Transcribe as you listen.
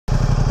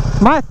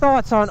My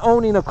thoughts on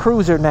owning a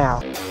cruiser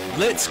now.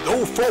 Let's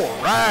go for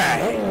a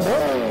ride.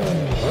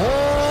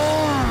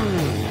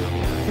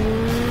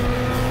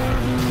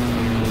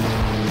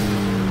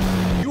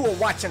 You are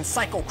watching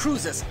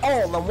CycleCruza's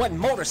all-in-one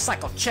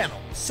motorcycle channel.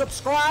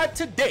 Subscribe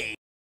today.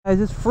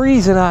 Guys, it's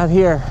freezing out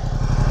here.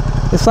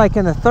 It's like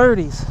in the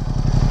 30s.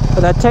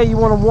 But I tell you, you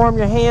want to warm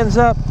your hands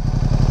up,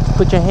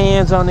 put your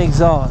hands on the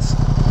exhaust.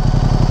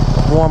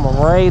 Warm them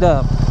right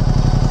up.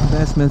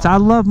 Investments. I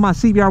love my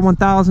CBR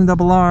 1000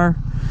 RR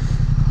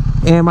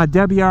and my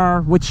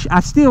WR, which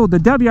I still, the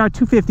WR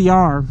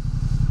 250R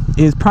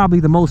is probably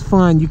the most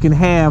fun you can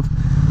have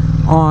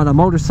on a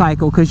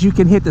motorcycle because you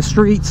can hit the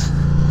streets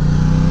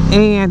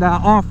and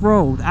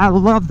off-road. I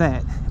love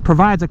that. It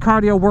provides a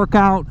cardio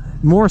workout,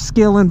 more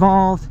skill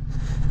involved.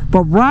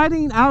 But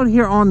riding out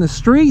here on the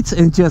streets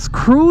and just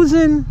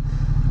cruising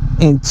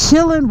and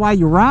chilling while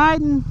you're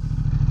riding,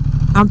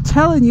 I'm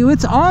telling you,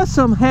 it's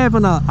awesome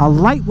having a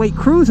lightweight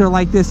cruiser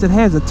like this that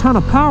has a ton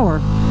of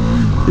power.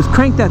 Just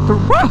crank that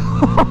through.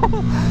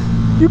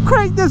 You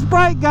crank this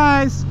bike,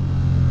 guys,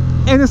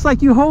 and it's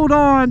like you hold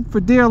on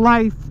for dear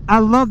life. I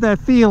love that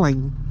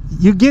feeling.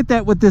 You get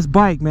that with this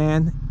bike,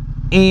 man.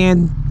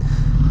 And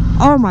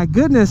oh my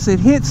goodness, it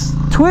hits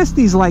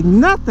twisties like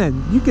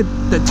nothing.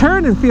 The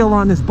turning feel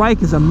on this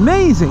bike is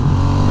amazing.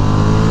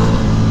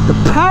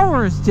 The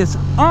power is just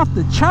off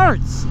the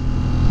charts.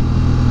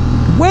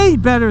 Way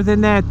better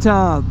than that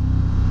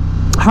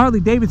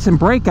Harley Davidson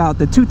Breakout,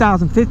 the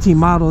 2015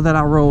 model that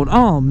I rode.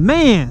 Oh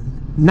man,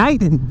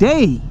 night and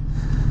day.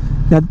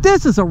 Now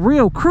this is a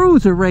real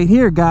cruiser right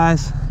here,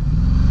 guys.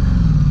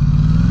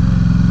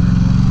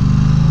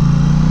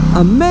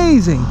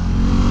 Amazing.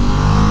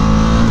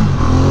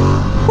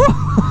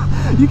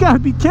 You gotta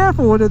be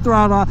careful with the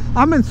throttle.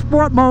 I'm in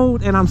sport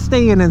mode and I'm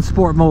staying in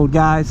sport mode,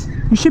 guys.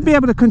 You should be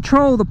able to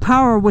control the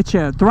power with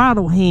your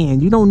throttle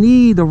hand. You don't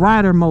need the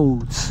rider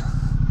modes.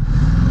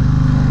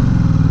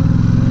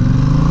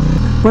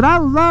 But I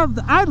love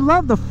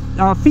the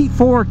feet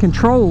forward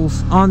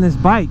controls on this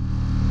bike,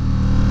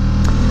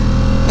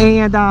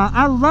 and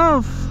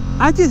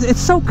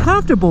it's so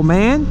comfortable,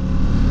 man.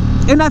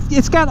 And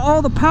it's got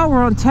all the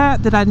power on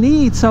tap that I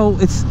need, so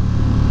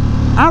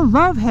I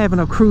love having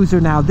a cruiser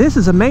now. This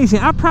is amazing.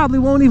 I probably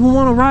won't even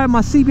want to ride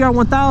my CBR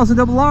 1000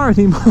 RR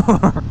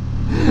anymore,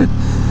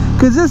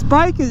 because this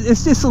bike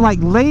it's just like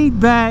laid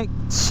back,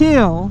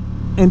 chill,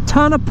 and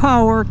ton of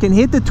power. Can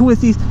hit the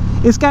twisties.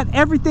 It's got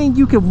everything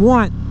you could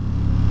want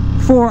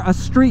for a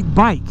street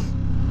bike.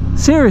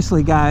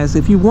 Seriously, guys,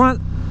 if you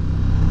want,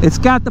 it's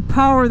got the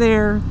power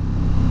there,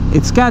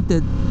 it's got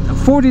the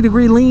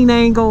 40-degree lean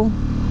angle,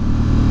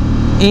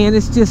 and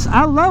it's just,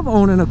 I love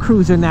owning a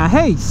cruiser now.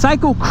 Hey,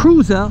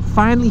 CycleCruza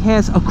finally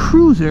has a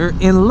cruiser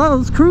and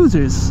loves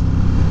cruisers.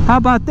 How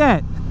about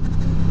that?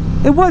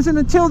 It wasn't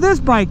until this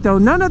bike, though.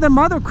 None of them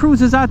other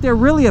cruisers out there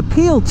really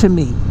appealed to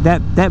me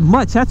that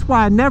much. That's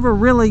why I never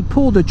really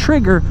pulled the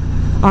trigger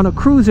on a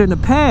cruiser in the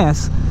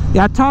past.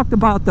 Yeah, I talked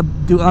about the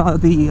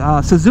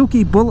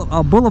Suzuki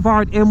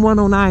Boulevard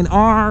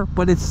M109R,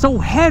 but it's so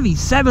heavy,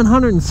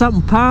 700 and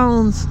something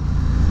pounds.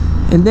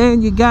 And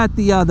then you got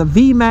the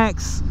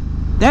VMAX.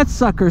 That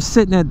sucker's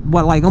sitting at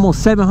what, like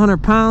almost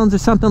 700 pounds or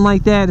something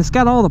like that. It's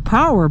got all the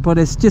power, but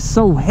it's just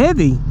so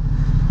heavy,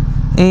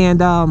 and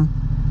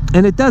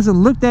it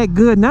doesn't look that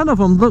good. None of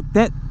them look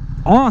that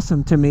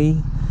awesome to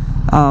me.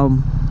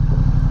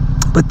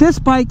 But this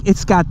bike,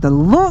 it's got the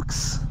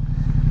looks.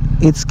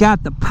 It's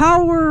got the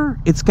power,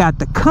 it's got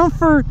the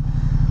comfort,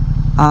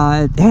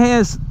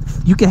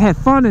 you can have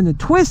fun in the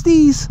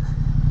twisties.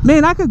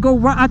 Man, I could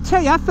go, I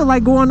tell you, I feel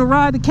like going to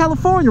ride to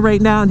California right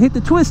now and hit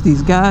the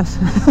twisties, guys.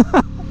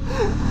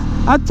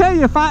 I tell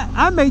you, if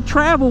I may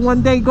travel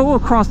one day, go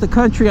across the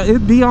country,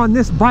 it'd be on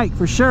this bike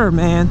for sure,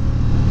 man.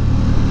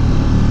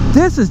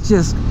 This is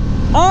just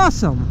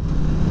awesome.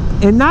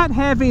 And not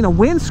having a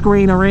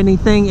windscreen or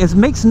anything, it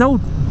makes no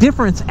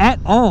difference at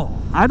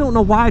all. I don't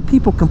know why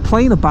people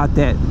complain about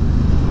that.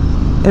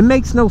 It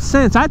makes no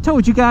sense. I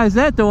told you guys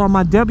that, though, on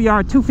my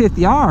WR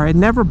 250R. It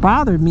never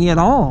bothered me at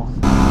all.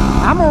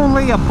 I'm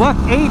only a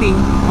 $180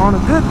 on a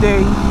good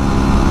day,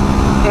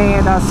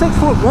 and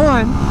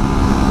 6'1"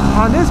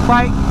 on this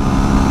bike.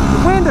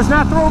 The wind does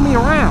not throw me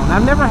around.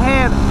 I've never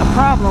had a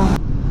problem.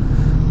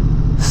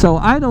 So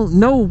I don't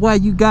know why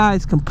you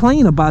guys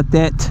complain about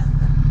that.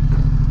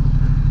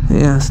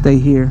 Yeah, stay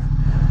here.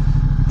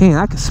 Man,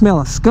 I can smell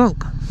a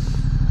skunk.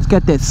 It's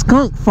got that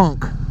skunk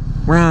funk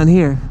around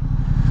here.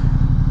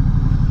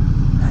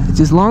 Just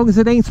as long as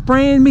it ain't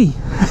spraying me.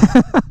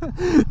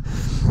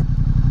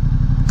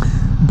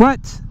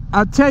 But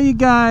I'll tell you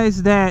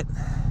guys that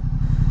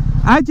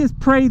I just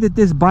pray that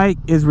this bike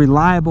is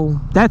reliable.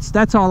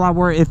 That's all I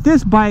worry. If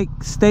this bike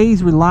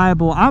stays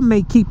reliable, I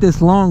may keep this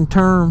long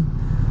term,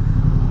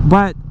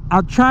 but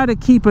I'll try to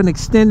keep an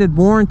extended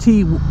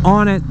warranty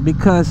on it,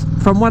 because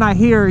from what I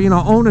hear, you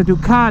know, owning a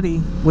Ducati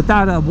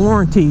without a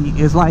warranty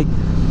is like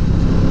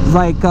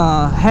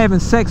having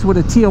sex with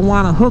a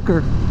Tijuana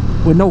hooker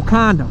with no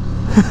condom.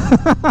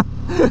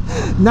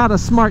 Not a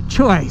smart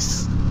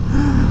choice.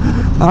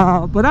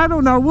 But I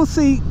don't know, we'll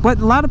see. But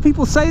a lot of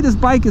people say this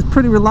bike is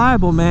pretty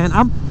reliable, man.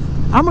 I'm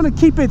gonna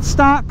keep it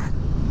stock.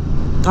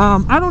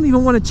 I don't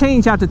even want to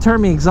change out the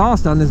Termi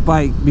exhaust on this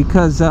bike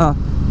because I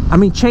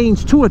mean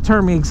change to a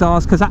Termi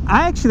exhaust, because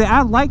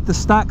I like the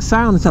stock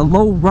sound. It's a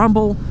low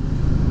rumble,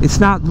 it's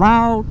not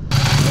loud.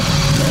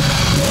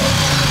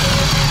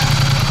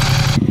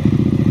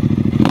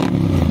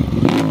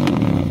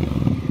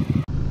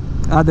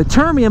 The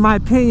Termi, in my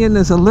opinion,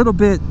 is a little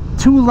bit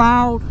too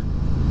loud,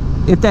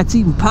 if that's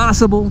even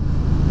possible.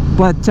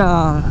 But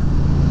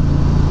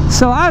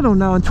so I don't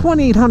know, and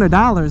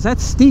 $2,800,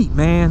 that's steep,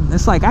 man.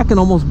 It's like I can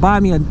almost buy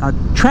me a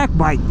track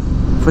bike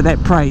for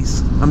that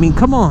price. I mean,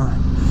 come on.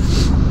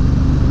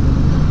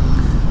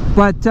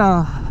 But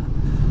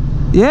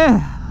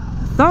yeah,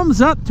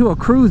 thumbs up to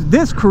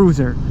this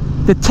cruiser,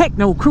 the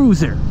Techno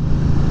Cruiser.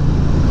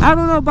 I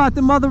don't know about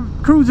them other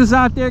cruisers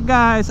out there,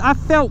 guys. I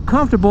felt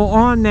comfortable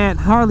on that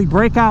Harley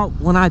Breakout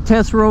when I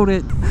test rode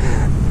it.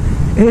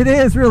 It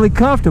is really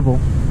comfortable.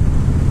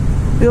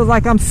 Feels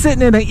like I'm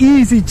sitting in an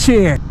easy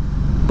chair.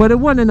 But it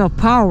wasn't enough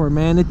power,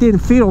 man. It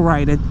didn't feel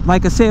right.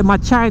 Like I said, my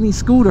Chinese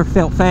scooter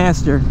felt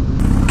faster.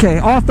 Okay,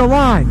 off the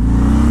line.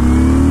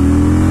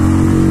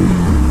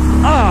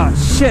 Oh,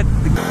 shit.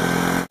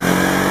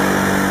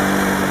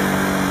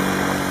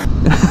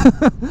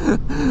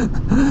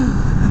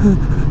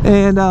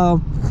 And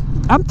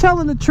I'm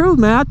telling the truth,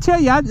 man. I tell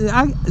you, I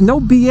no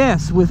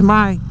BS with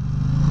my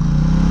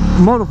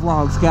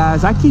motovlogs,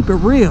 guys. I keep it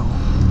real.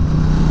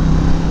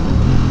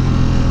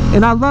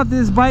 And I love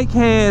this bike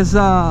has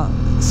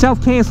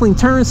self-canceling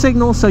turn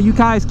signals, so you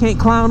guys can't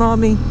clown on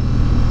me.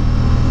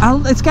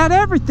 It's got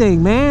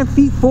everything, man.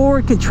 Feet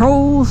forward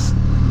controls.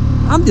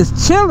 I'm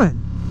just chilling,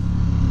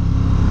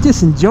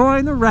 just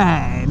enjoying the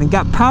ride, and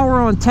got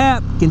power on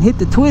tap. Can hit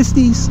the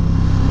twisties.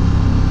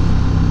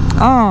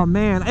 Oh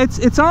man,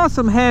 it's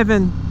awesome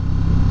having,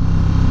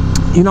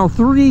 you know,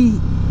 three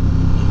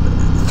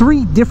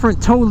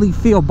different totally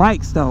feel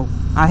bikes though.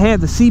 I have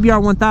the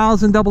CBR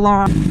 1000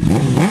 RR.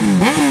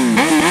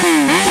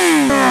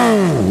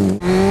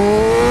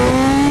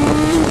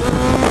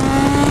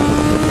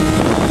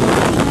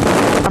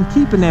 I'm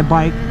keeping that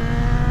bike,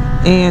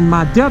 and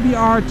my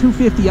WR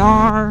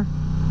 250R,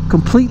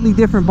 completely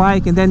different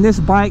bike, and then this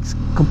bike's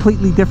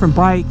completely different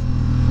bike,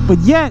 but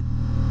yet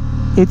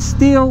it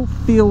still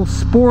feels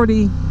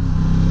sporty,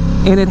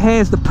 and it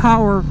has the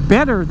power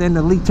better than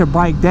the liter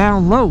bike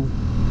down low.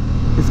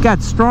 It's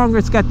got stronger.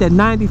 It's got that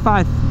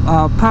 95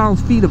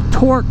 pounds-feet of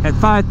torque at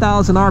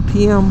 5,000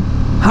 RPM,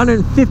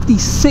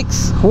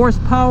 156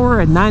 horsepower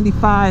at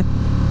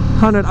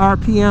 9,500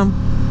 RPM.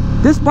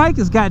 This bike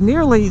has got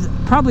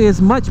probably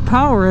as much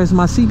power as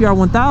my CBR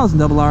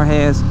 1000 RR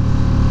has.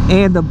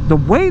 And the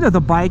weight of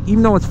the bike,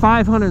 even though it's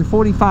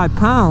 545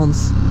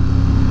 pounds,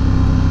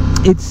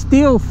 it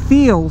still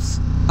feels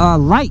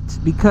light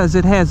because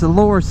it has a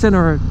lower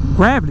center of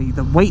gravity.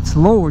 The weight's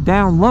lower,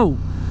 down low,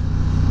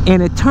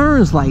 and it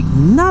turns like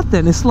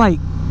nothing. It's like,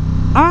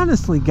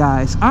 honestly,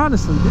 guys,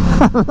 honestly,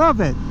 I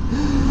love it.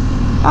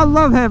 I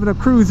love having a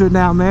cruiser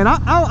now, man.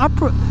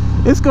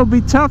 It's gonna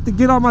be tough to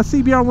get on my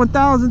CBR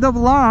 1000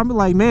 RR. I'm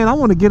like, man, I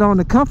want to get on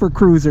the Comfort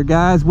Cruiser,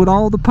 guys, with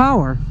all the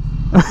power.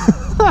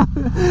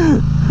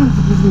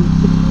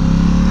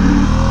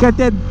 Got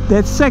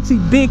that sexy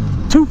big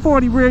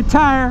 240 rear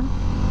tire,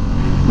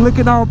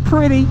 looking all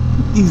pretty.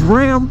 These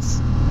rims.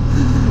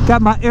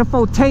 Got my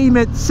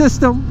infotainment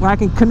system where I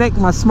can connect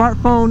my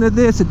smartphone to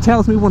this. It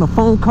tells me when a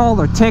phone call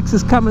or text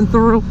is coming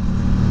through.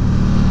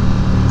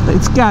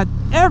 It's got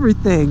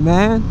everything,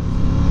 man.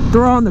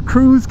 Throw on the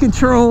cruise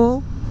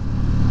control.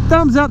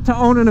 Thumbs up to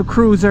owning a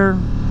cruiser.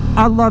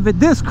 I love it.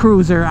 This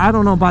cruiser, I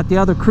don't know about the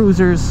other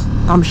cruisers.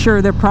 I'm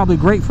sure they're probably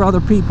great for other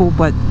people,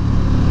 but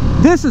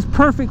this is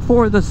perfect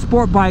for the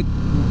sport bike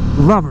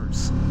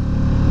lovers.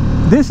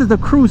 This is the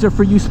cruiser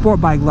for you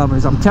sport bike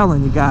lovers, I'm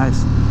telling you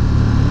guys.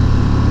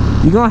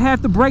 You're gonna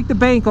have to break the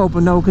bank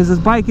open though, because this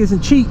bike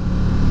isn't cheap.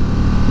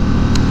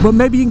 But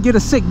maybe you can get a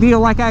sick deal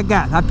like I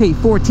got. I paid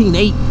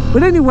 $14,800.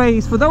 But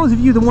anyways, for those of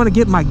you that want to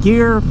get my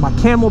gear, my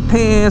camel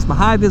pants, my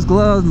high-vis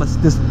gloves,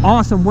 this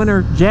awesome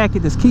winter jacket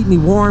that's keeping me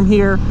warm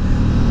here,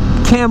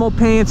 camel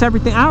pants,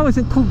 everything, I always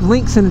include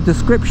links in the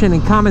description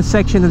and comment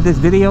section of this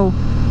video.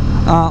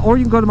 Or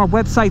you can go to my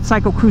website,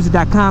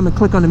 CycleCruza.com, and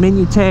click on the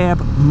menu tab,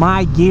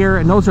 My Gear,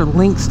 and those are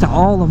links to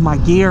all of my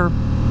gear.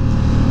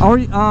 Or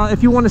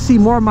if you want to see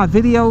more of my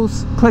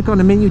videos, click on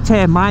the menu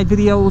tab, My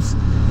Videos,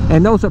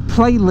 and those are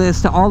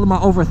playlists to all of my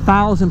over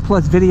 1,000+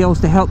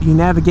 videos to help you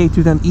navigate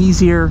through them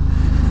easier.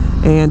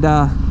 And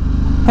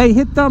hey,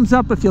 hit thumbs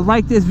up if you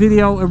like this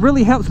video. It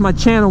really helps my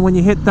channel when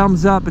you hit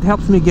thumbs up. It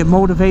helps me get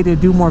motivated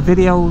to do more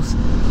videos.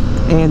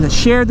 And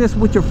share this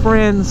with your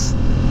friends,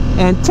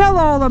 and tell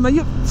all of them,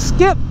 you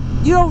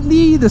don't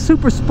need the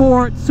super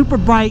sport, super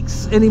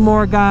bikes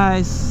anymore,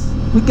 guys.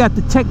 We got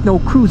the Techno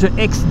Cruiser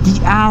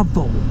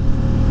XDiavel.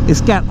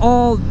 It's got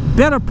all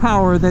better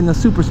power than the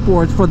super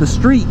sports for the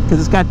street, because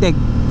it's got that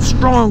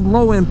strong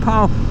low end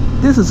power,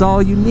 This is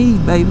all you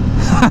need, baby.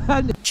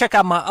 Check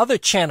out my other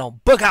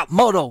channel, Bug Out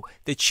Moto,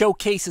 that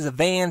showcases a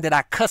van that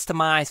I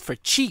customized for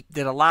cheap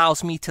that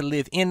allows me to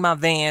live in my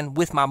van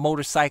with my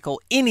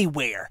motorcycle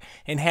anywhere,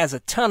 and has a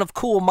ton of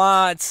cool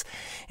mods.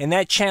 And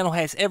that channel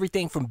has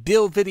everything from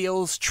build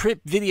videos, trip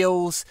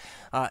videos,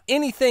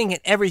 anything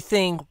and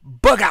everything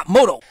Bug Out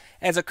Moto.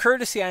 As a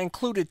courtesy, I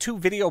included 2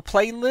 video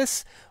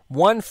playlists,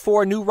 one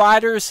for new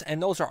riders,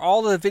 and those are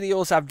all of the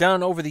videos I've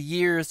done over the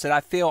years that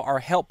I feel are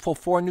helpful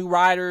for new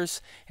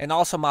riders, and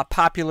also my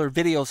popular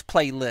videos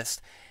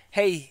playlist.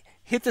 Hey,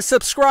 hit the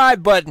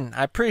subscribe button.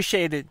 I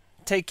appreciate it.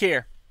 Take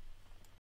care.